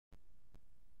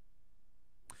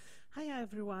Hi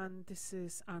everyone, this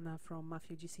is Anna from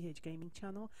Mafia GCH Gaming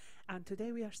channel, and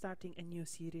today we are starting a new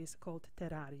series called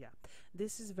Terraria.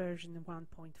 This is version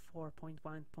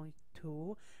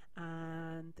 1.4.1.2,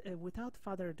 and without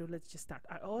further ado, let's just start.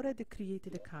 I already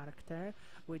created a character,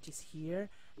 which is here,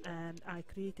 and I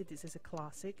created this as a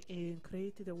classic and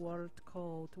created a world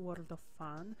called World of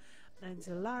Fun, and it's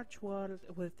a large world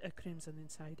with a crimson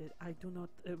inside it. I do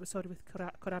not, sorry, with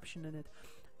corruption in it.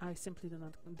 I simply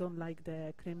don't like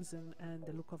the crimson and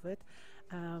the look of it,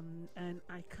 and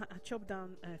I chopped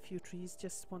down a few trees.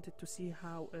 Just wanted to see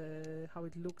how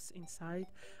it looks inside.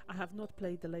 I have not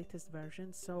played the latest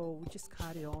version, so we just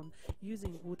carry on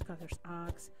using woodcutter's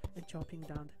axe and chopping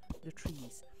down the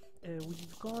trees.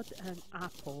 We've got an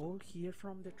apple here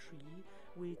from the tree,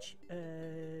 which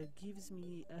gives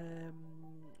me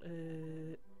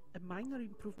a minor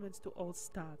improvements to all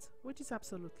stats, which is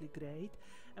absolutely great,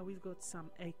 and we've got some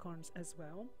acorns as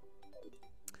well.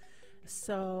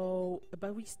 So,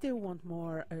 but we still want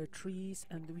more trees,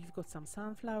 and we've got some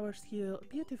sunflowers here.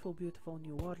 Beautiful, beautiful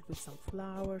new world with some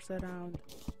flowers around.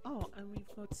 Oh, and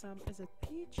we've got some, is it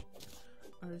peach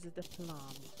or is it a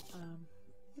plum?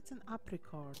 It's an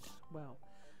apricot. Well,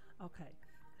 okay,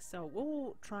 so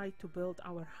we'll try to build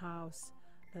our house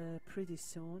pretty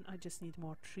soon. I just need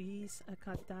more trees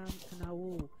cut down, and I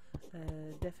will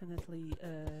definitely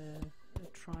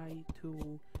try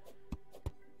to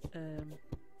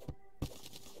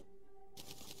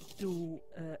do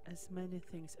as many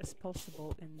things as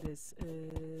possible in this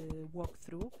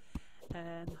walkthrough,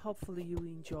 and hopefully you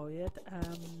enjoy it.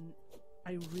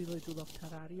 I really do love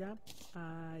Terraria.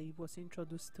 I was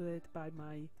introduced to it by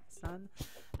my son,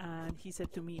 and he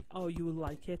said to me, "Oh, you will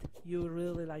like it, you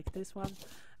really like this one."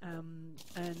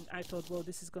 And I thought, well,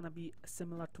 this is gonna be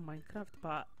similar to Minecraft,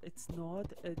 but it's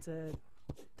not. It's a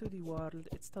 2D world.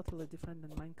 It's totally different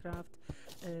than Minecraft.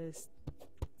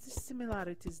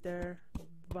 Similarities there,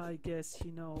 but I guess,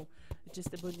 you know,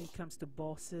 just when it comes to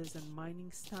bosses and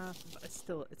mining stuff, but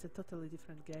still, it's a totally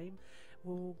different game.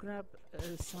 We'll grab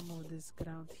some of this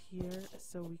ground here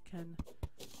so we can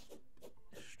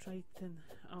straighten.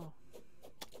 Oh,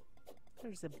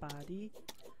 there's a body.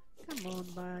 Come on,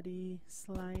 buddy.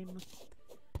 Slime.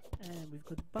 And we've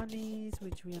got bunnies,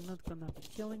 which we are not gonna be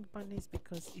killing bunnies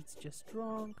because it's just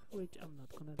wrong, which I'm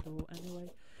not gonna do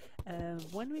anyway.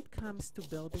 When it comes to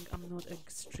building, I'm not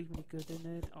extremely good in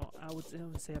it, or I would say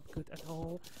I'm good at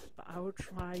all, but I will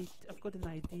try. I've got an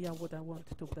idea what I want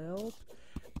to build.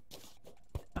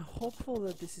 I'm hopeful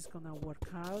that this is gonna work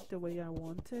out the way I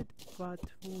want it, but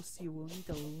we'll see. We'll need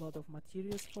a lot of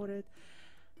materials for it,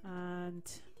 and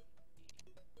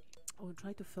we'll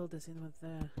try to fill this in with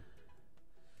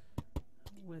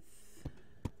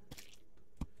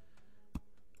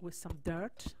some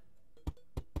dirt,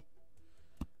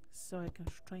 so I can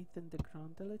strengthen the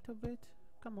ground a little bit.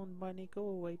 Come on, bunny, go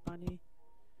away, bunny.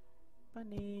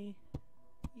 Bunny,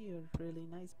 you're really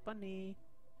nice, bunny.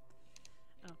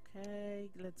 Okay,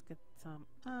 let's get some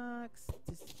axe.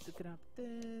 Just grab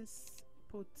this,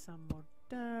 put some more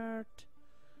dirt.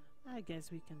 I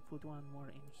guess we can put one more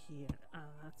in here.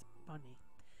 That's bunny.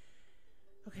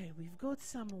 Okay, we've got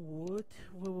some wood.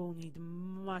 We will need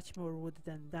much more wood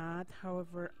than that.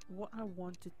 However, what I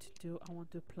wanted to do, I want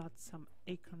to plant some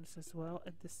acorns as well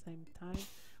at the same time.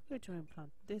 We're going to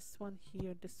plant this one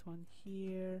here, this one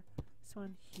here, this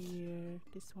one here,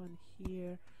 this one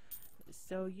here.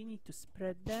 So you need to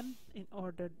spread them in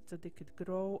order so they could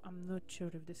grow. I'm not sure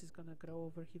if this is gonna grow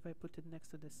over here if I put it next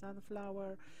to the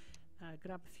sunflower.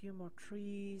 Grab a few more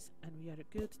trees, and we are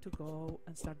good to go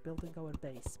and start building our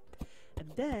base.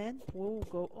 And then we'll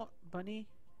go. Oh, bunny!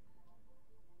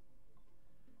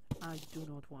 I do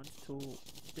not want to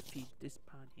defeat this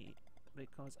bunny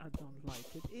because I don't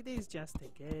like it. It is just a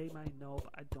game, I know,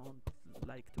 but I don't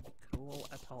like to be cruel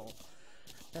at all.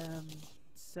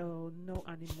 So no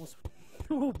animals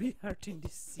will be hurt in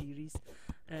this series,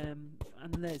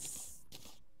 unless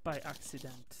by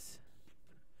accident.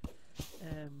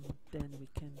 Then we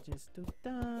can just do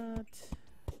that.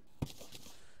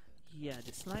 Yeah,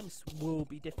 the slimes will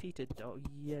be defeated though.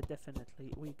 Yeah,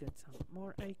 definitely. We get some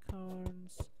more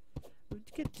acorns. We'll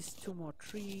get these 2 more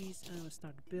trees and we'll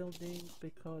start building,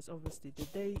 because obviously the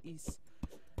day is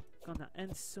gonna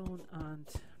end soon, and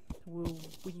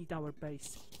we need our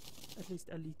base. At least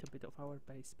a little bit of our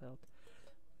base built.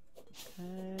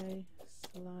 Okay,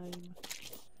 slime.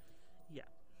 Yeah.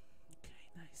 Okay,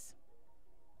 nice.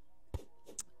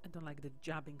 I don't like the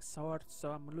jabbing sword,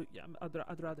 so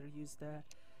I'd rather use the.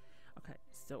 Okay,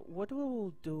 so what we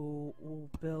will do,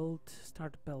 we'll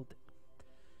start building.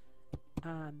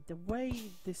 And the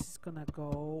way this is gonna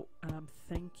go, and I'm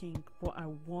thinking what I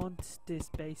want this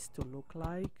base to look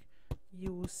like.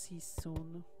 You will see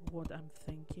soon what I'm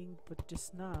thinking, but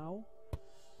just now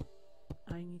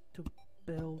I need to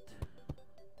build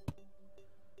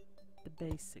the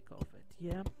basic of it,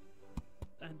 yeah?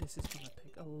 And this is gonna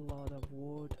take a lot of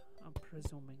wood, I'm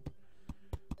presuming.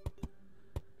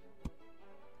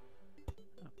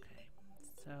 Okay,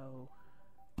 so...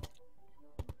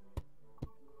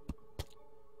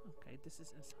 Okay, this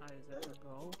is as high as I can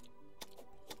go.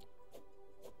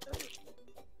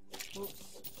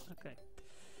 Oops, okay.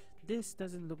 This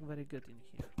doesn't look very good in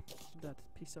here, that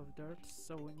piece of dirt,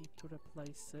 so we need to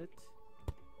replace it.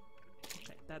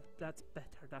 Okay, that's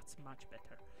better, that's much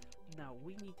better. Now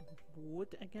we need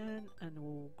wood again, and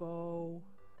we'll go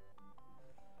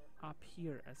up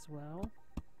here as well.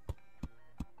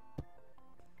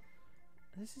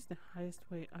 This is the highest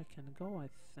way I can go, I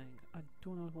think. I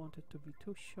do not want it to be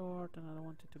too short, and I don't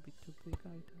want it to be too big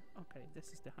either. Okay,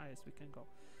 this is the highest we can go.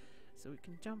 So we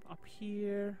can jump up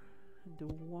here and do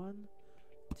 1,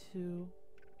 2,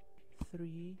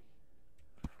 3,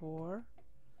 4,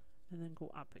 and then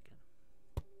go up again.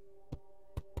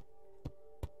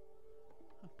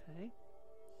 Okay.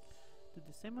 Do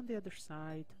the same on the other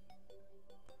side.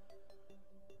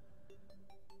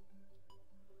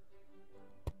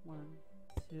 One,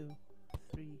 2,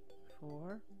 3,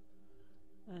 4,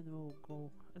 and we'll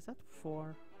go. Is that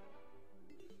 4?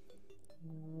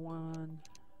 1,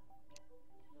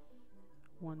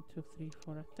 1, 2, 3,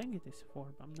 4. I think it is 4,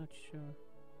 but I'm not sure.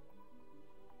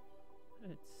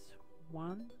 It's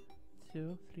 1,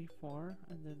 2, 3, 4,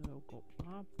 and then we'll go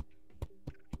up.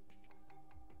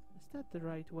 Is that the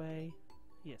right way?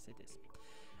 Yes, it is.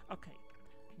 Okay,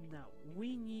 now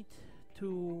we need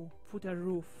to put a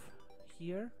roof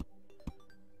here,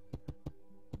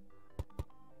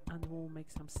 and we'll make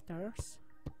some stairs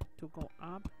to go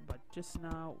up, but just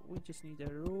now we just need a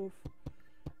roof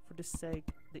for the sake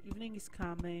the evening is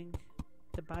coming,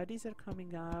 the bodies are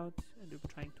coming out, and they're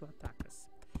trying to attack us.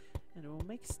 And we'll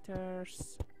make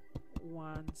stairs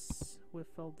once we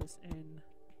fill this in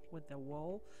with the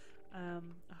wall. I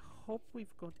hope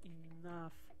we've got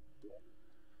enough.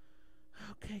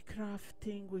 Okay,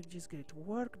 crafting, we'll just get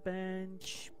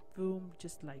workbench, boom,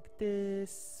 just like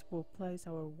this. We'll place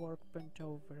our workbench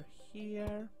over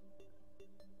here.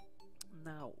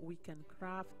 Now we can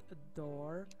craft a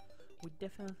door. We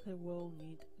definitely will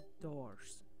need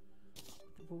doors.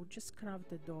 We'll just craft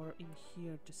the door in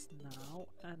here just now,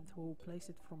 and we'll place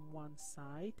it from one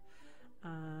side,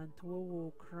 and we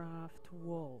will craft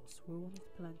walls. We will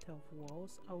need plenty of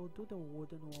walls. I will do the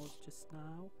wooden walls just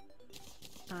now,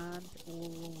 and we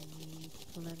will need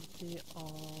plenty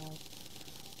of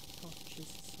torches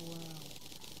as well.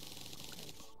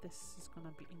 Okay, this is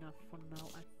gonna be enough for now.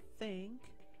 I think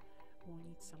we'll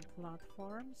need some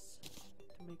platforms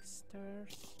to make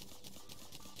stairs.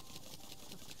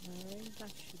 Okay,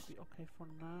 that should be okay for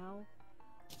now.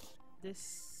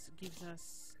 This gives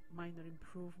us minor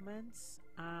improvements,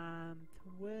 and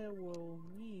we will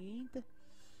need a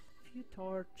few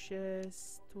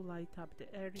torches to light up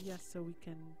the area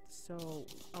so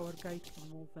our guide can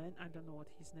move in. I don't know what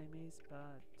his name is,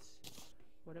 but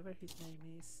whatever his name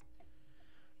is,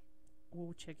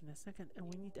 we'll check in a second. And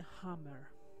we need a hammer.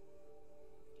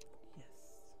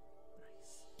 Yes,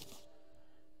 nice.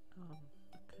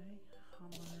 Okay,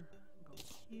 hammer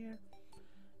goes here.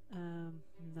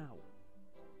 Now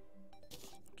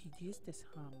we could use this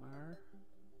hammer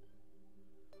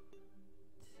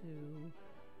to...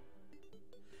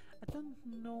 I don't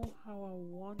know how I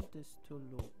want this to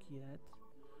look yet.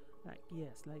 Like,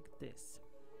 yes, like this.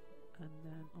 And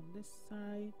then on this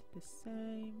side, the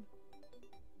same.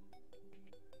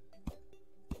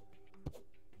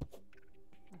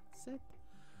 That's it.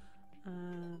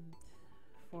 And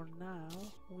for now,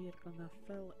 we are gonna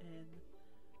fill in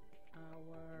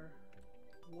our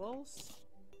walls.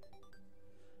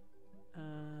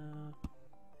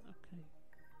 Okay.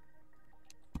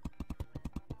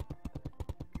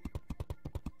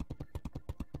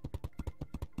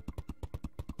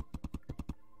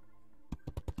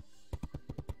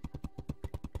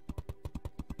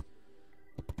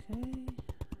 Okay,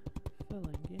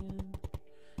 filling in.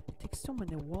 It takes so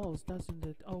many walls, doesn't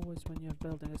it? Always when you're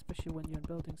building, especially when you're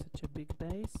building such a big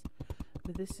base.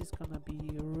 But this is gonna be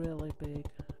really big,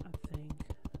 I think.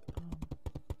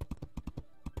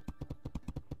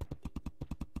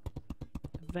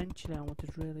 Eventually I want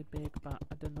it really big, but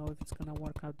I don't know if it's gonna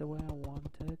work out the way I want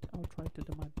it. I'll try to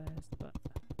do my best, but...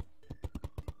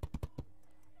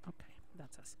 Okay,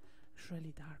 that's us. It's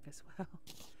really dark as well.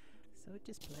 So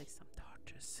just place some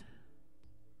torches.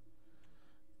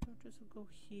 Torches will go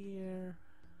here.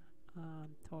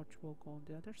 Torch will go on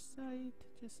the other side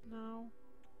just now.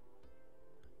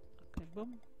 Okay,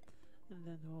 boom. And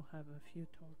then we'll have a few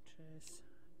torches,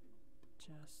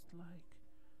 just like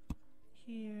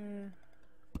here,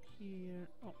 here.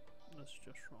 Oh, that's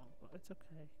just wrong, but it's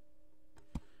okay.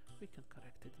 We can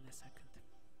correct it in a second.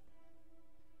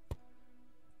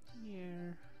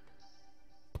 Here,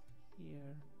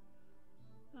 here,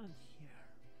 and here.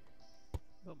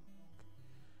 Boom.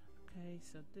 Okay,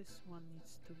 so this one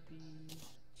needs to be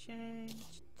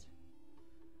changed.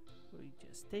 We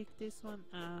just take this one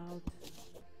out.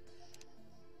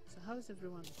 So how's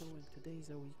everyone doing? Today's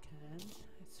a weekend.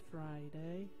 It's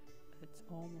Friday. It's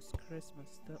almost Christmas.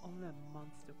 Still only a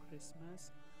month to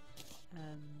Christmas.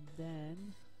 And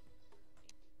then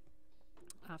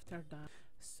after that,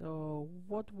 so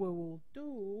what we will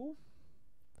do,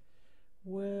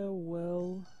 we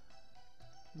will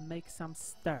make some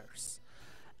stairs.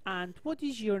 And what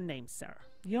is your name, sir?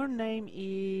 Your name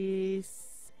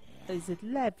is it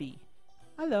Levy?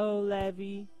 Hello,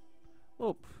 Levy.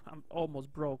 Oop, I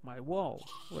almost broke my wall,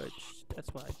 which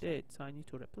that's what I did. So I need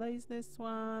to replace this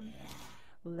one.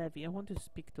 Levy, I want to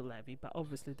speak to Levy, but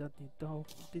obviously that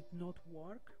did not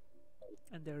work.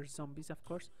 And there are zombies, of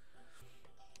course.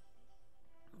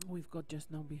 We've got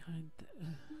just now behind.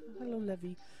 Hello,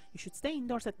 Levy. You should stay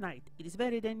indoors at night. It is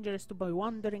very dangerous to be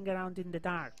wandering around in the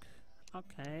dark.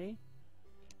 Okay.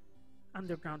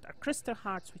 Underground are crystal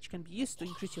hearts which can be used to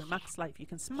increase your max life. You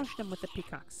can smash them with a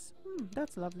pickaxe.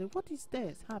 That's lovely. What is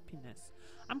this? Happiness.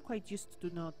 I'm quite used to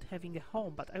not having a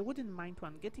home, but I wouldn't mind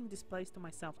one. Getting this place to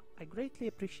myself, I greatly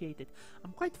appreciate it.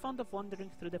 I'm quite fond of wandering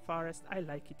through the forest. I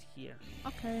like it here.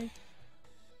 Okay.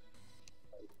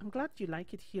 I'm glad you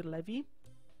like it here, Levy.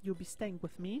 You'll be staying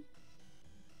with me.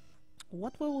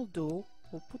 What we will do,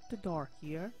 we'll put the door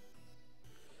here.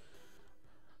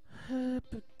 I'm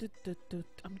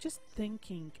just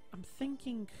thinking. I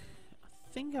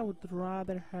think I would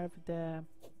rather have the...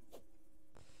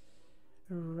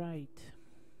 Right.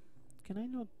 Can I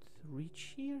not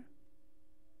reach here?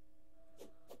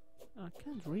 I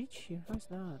can't reach here. How's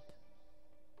that?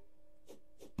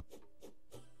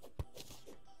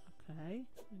 Okay.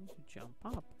 I need to jump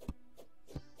up.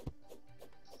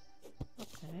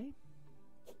 Okay.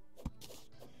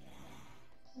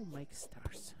 We'll make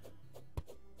stairs.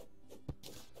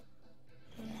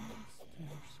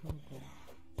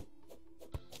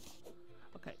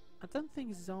 Okay, I don't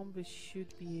think zombies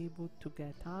should be able to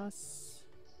get us.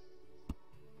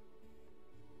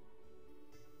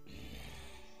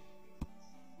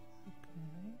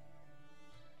 Okay.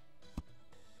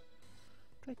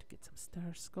 Try to get some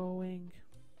stairs going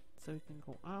so we can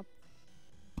go up.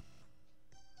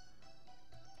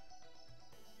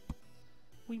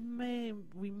 We may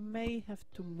have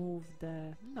to move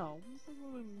the... No,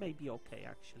 we may be okay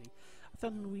actually. I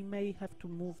thought we may have to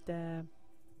move the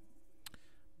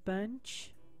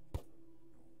bench.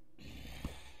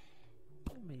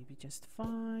 Maybe just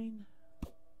fine.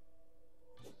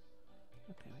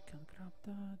 Okay, we can grab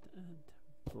that and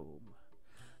boom.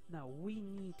 Now we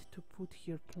need to put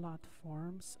here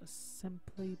platforms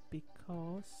simply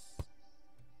because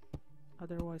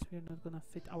otherwise we're not gonna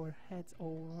fit our heads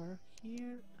over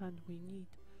here, and we need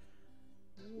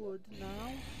wood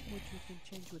now, which we can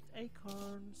change with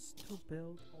acorns to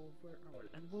build over our...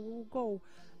 And we will go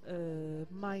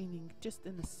mining just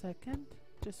in a second.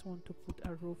 Just want to put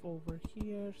a roof over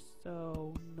here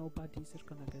so nobody's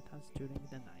gonna get us during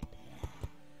the night.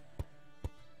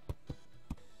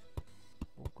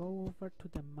 We'll go over to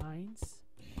the mines.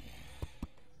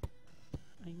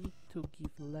 I need to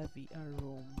give Levy a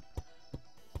room.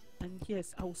 And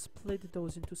yes, I'll split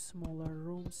those into smaller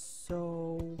rooms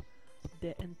so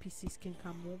the NPCs can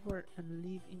come over and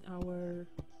live in our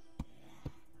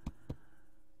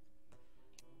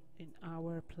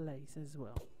place as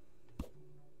well.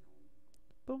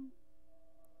 Boom.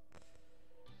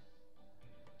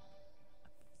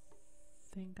 I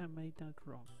think I made that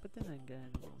wrong, but then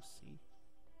again we'll see.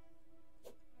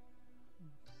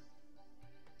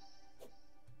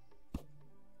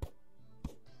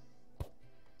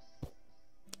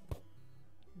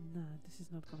 Nah, this is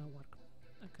not gonna work.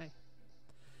 Okay.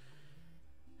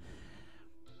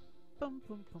 Boom,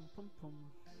 boom, boom, boom,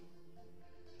 boom.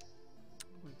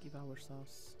 We'll give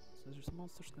ourselves... So there's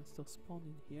monsters can still spawn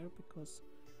in here because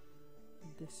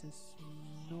this is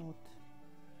not...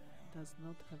 does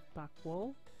not have back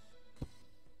wall.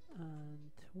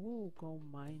 And we'll go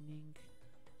mining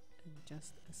in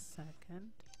just a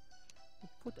second.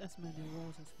 We'll put as many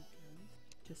walls as we can.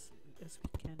 Just as we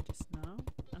can just now.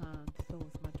 And fill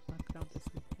as much background as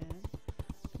we can.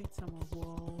 Create some more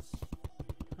walls.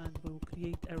 And we'll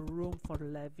create a room for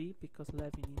Levy because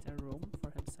Levy needs a room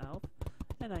for himself.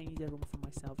 And I need a room for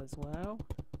myself as well.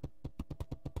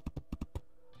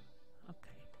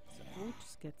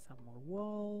 just get some more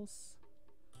walls.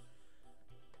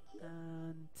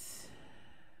 And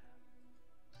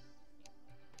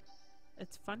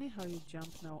it's funny how you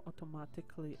jump now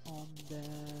automatically on the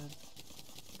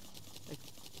like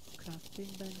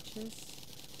crafting benches.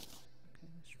 Okay,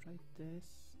 let's try this.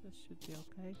 This should be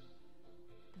okay.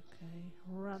 Okay,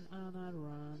 run Anna,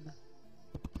 run.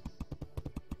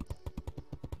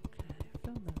 Okay,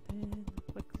 fill that in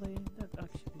quickly. That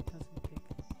actually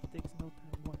takes no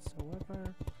time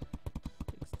whatsoever.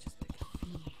 Takes just like a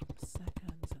few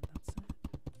seconds and that's it.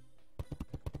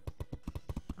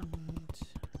 And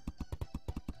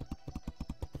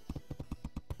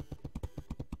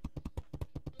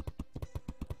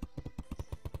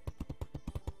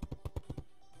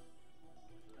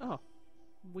oh,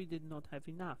 we did not have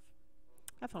enough.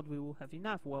 I thought we would have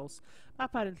enough walls, but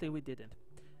apparently we didn't.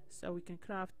 So we can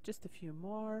craft just a few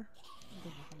more. I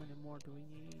don't know how many more do we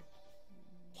need.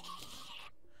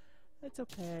 It's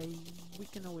okay, we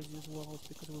can always use walls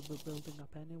because we'll be building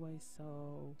up anyway,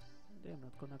 so they're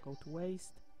not gonna go to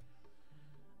waste.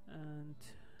 And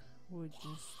we'll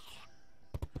just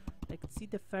like see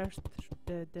the first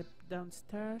the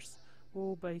downstairs.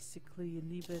 We'll basically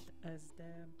leave it as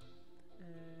the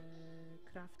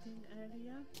crafting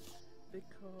area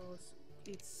because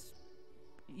it's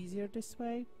easier this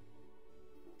way.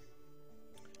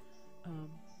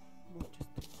 We'll just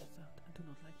take this out. I do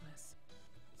not like mess.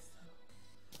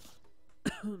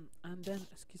 So and then,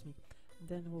 excuse me,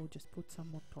 then we'll just put some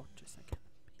more torches again.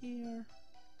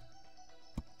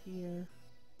 Here.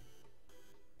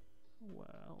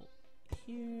 Well,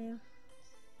 here.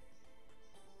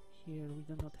 Here we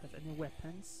do not have any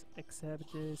weapons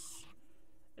except this.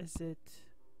 Is it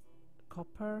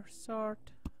copper sword?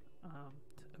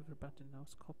 Everybody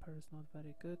knows copper is not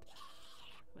very good.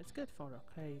 It's good for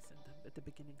okays and at the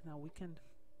beginning. Now we can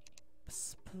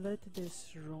split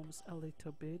these rooms a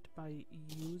little bit by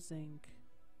using,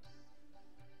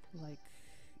 like,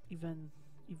 even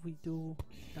if we do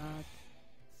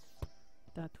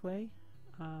that way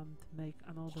and make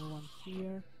another one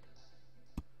here,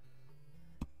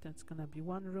 that's gonna be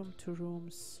 1 room, 2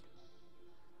 rooms,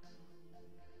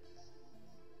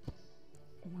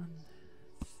 1,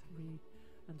 3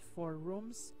 and 4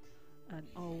 rooms, and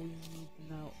all we need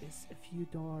now is a few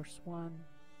doors. 1,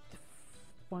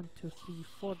 2, 3,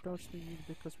 4 doors we need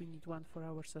because we need 1 for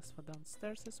ourselves for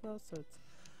downstairs as well, so it's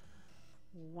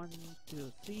 1,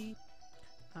 2, 3,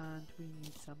 and we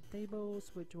need some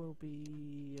tables which will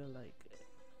be like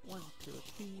 1, 2,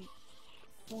 3,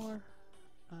 4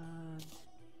 and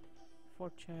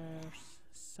 4 chairs,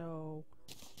 so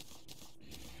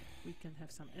we can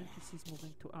have some NPCs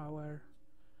moving to our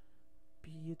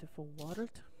beautiful world.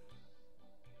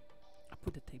 I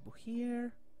put a table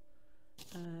here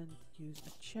and use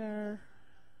a chair,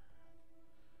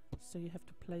 so you have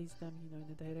to place them, you know,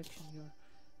 in the direction you're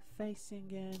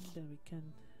facing in. Then we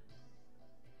can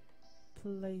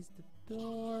place the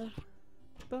door,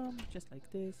 boom, just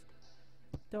like this,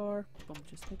 door, boom,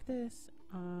 just like this,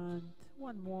 and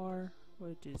 1 more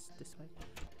which is this way,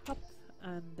 up,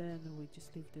 and then we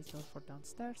just leave this door for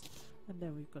downstairs, and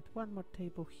then we've got 1 more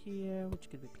table here which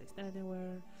can be placed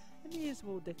anywhere, and these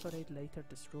will decorate later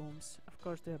these rooms. Of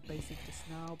course they are basic just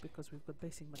now because we've got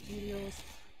basic materials.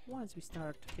 Once we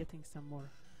start getting some more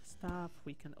stuff,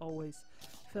 we can always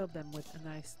fill them with a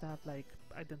nice stuff like,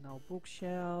 I don't know,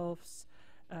 bookshelves,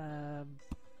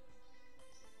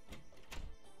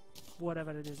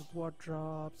 whatever it is,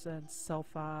 wardrobes and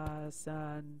sofas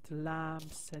and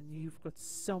lamps, and you've got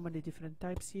so many different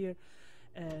types here.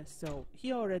 So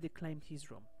he already claimed his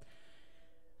room.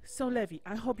 So Levi,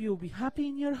 I hope you'll be happy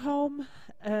in your home.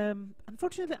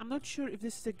 Unfortunately, I'm not sure if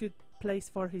this is a good place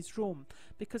for his room,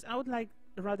 because I would like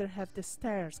rather have the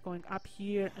stairs going up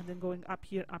here and then going up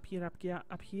here, up here, up here,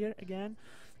 up here again.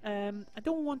 I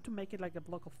don't want to make it like a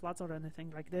block of flats or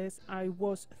anything like this. I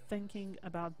was thinking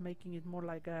about making it more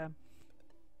like a,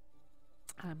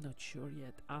 I'm not sure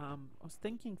yet. I was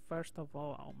thinking first of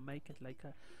all I'll make it like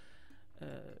a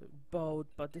boat,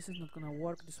 but this is not gonna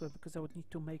work this way because I would need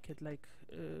to make it like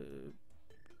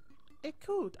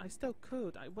I still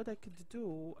could. What I could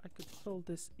do, I could fill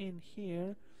this in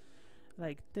here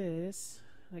like this,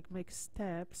 like make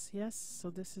steps. Yes, so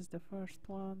this is the first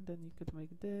one, then you could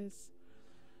make this,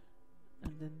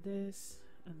 and then this,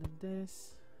 and then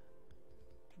this,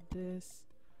 this,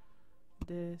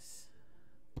 this,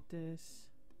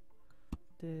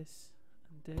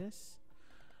 and this.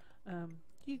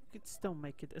 You could still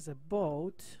make it as a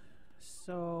boat,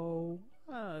 so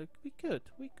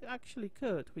we actually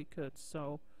could.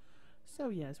 So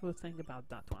yes, we'll think about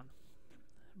that one.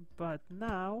 But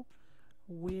now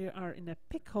we are in a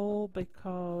pickle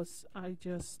because I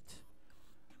just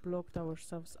blocked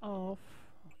ourselves off.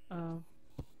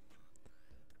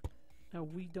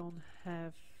 We don't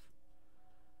have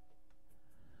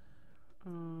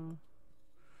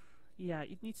yeah,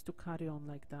 it needs to carry on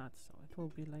like that, so it will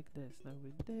be like this. There will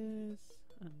be this,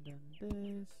 and then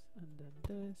this, and then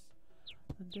this,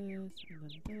 and this, and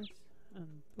then this,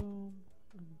 and boom,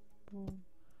 and boom,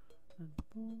 and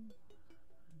boom,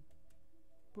 and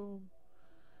boom.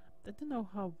 I don't know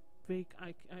how big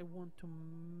I want to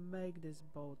make this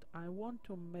boat. I want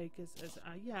to make it as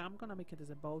yeah, I'm gonna make it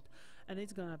as a boat, and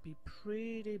it's gonna be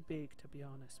pretty big, to be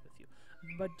honest with you.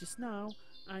 But just now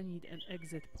I need an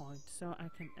exit point so I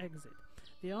can exit.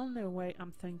 The only way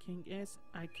I'm thinking is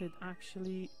I could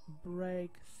actually break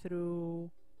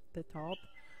through the top,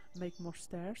 make more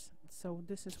stairs. So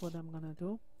this is what I'm gonna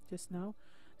do just now.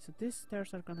 So these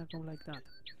stairs are gonna go like that.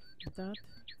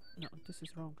 No, this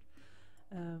is wrong.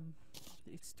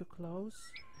 It's too close.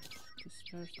 These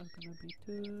stairs are gonna be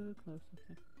too close.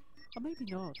 Okay. Or maybe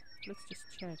not. Let's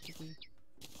just check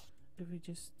if we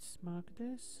just mark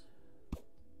this.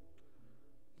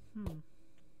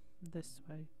 This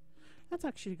way. That's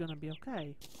actually gonna be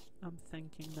okay. I'm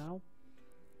thinking now.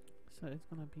 So it's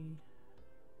gonna be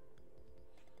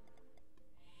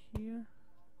here,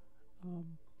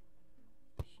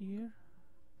 here,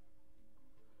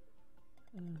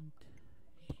 and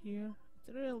here.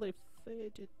 It's really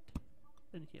fidget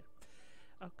in here.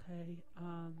 Okay,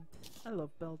 and I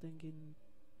love building in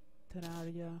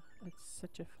Terraria. It's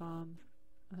such a fun.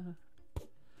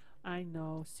 I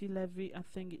know, sea levy. I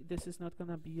think this is not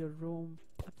gonna be your room.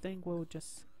 I think we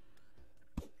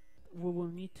will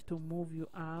need to move you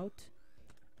out,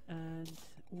 and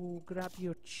we'll grab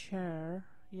your chair,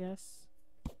 yes,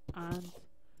 and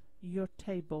your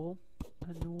table,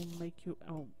 and we'll make you.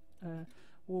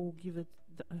 We'll give it.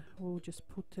 We'll just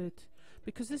put it,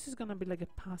 because this is gonna be like a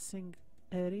passing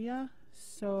area,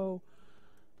 so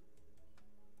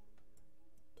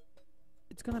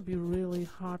it's gonna be really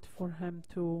hard for him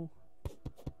to.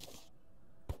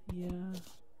 Yeah,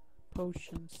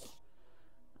 potions.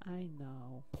 I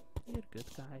know. You're a good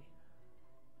guy.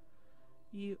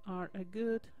 You are a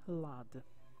good lad.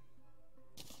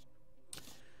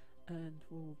 And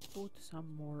we'll put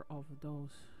some more of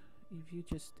those. If you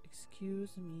just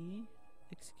excuse me,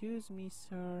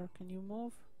 sir, can you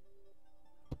move?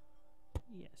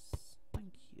 Yes,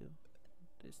 thank you.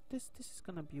 This is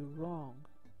gonna be wrong.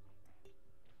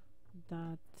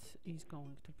 That is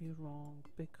going to be wrong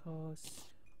because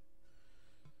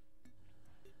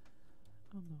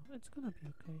oh no, it's gonna be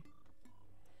okay.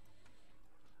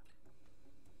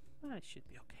 It should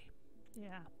be okay.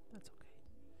 Yeah, that's okay.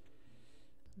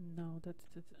 No, that's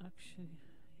actually,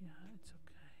 yeah, it's okay.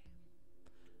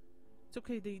 It's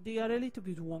okay. They are a little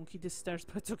bit wonky, the stairs,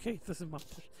 but it's okay. It doesn't matter.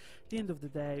 At the end of the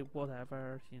day,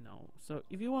 whatever, you know. So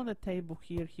if you want a table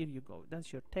here, here you go.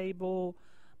 That's your table.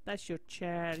 That's your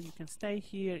chair. You can stay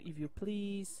here if you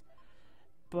please.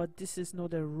 But this is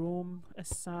not a room as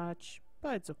such.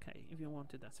 But it's okay. If you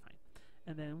want it, that's fine.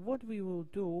 And then what we will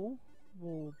do,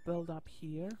 we'll build up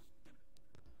here.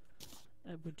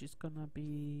 Which is gonna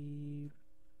be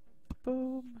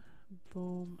boom,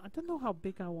 boom. I don't know how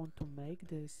big I want to make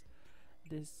this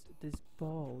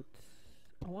boat.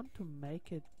 I want to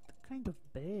make it kind of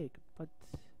big, but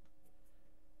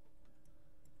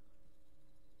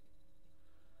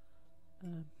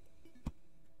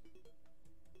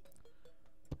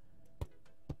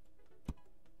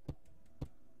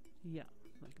yeah,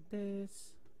 like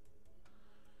this.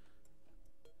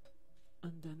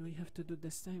 And then we have to do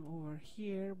the same over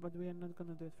here, but we are not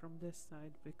gonna do it from this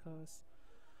side because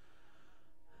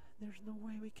there's no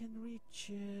way we can reach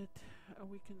it.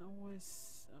 We can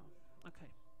always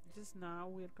okay, just now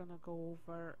we're gonna go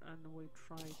over and we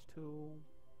try to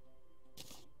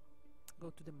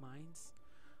go to the mines.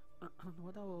 And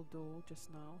what I will do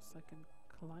just now, so I can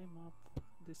climb up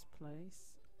this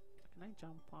place. Can I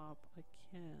jump up? I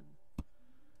can.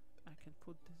 I can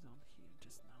put this on here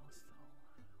just now, so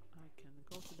I can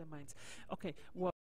go to the mines. Okay, well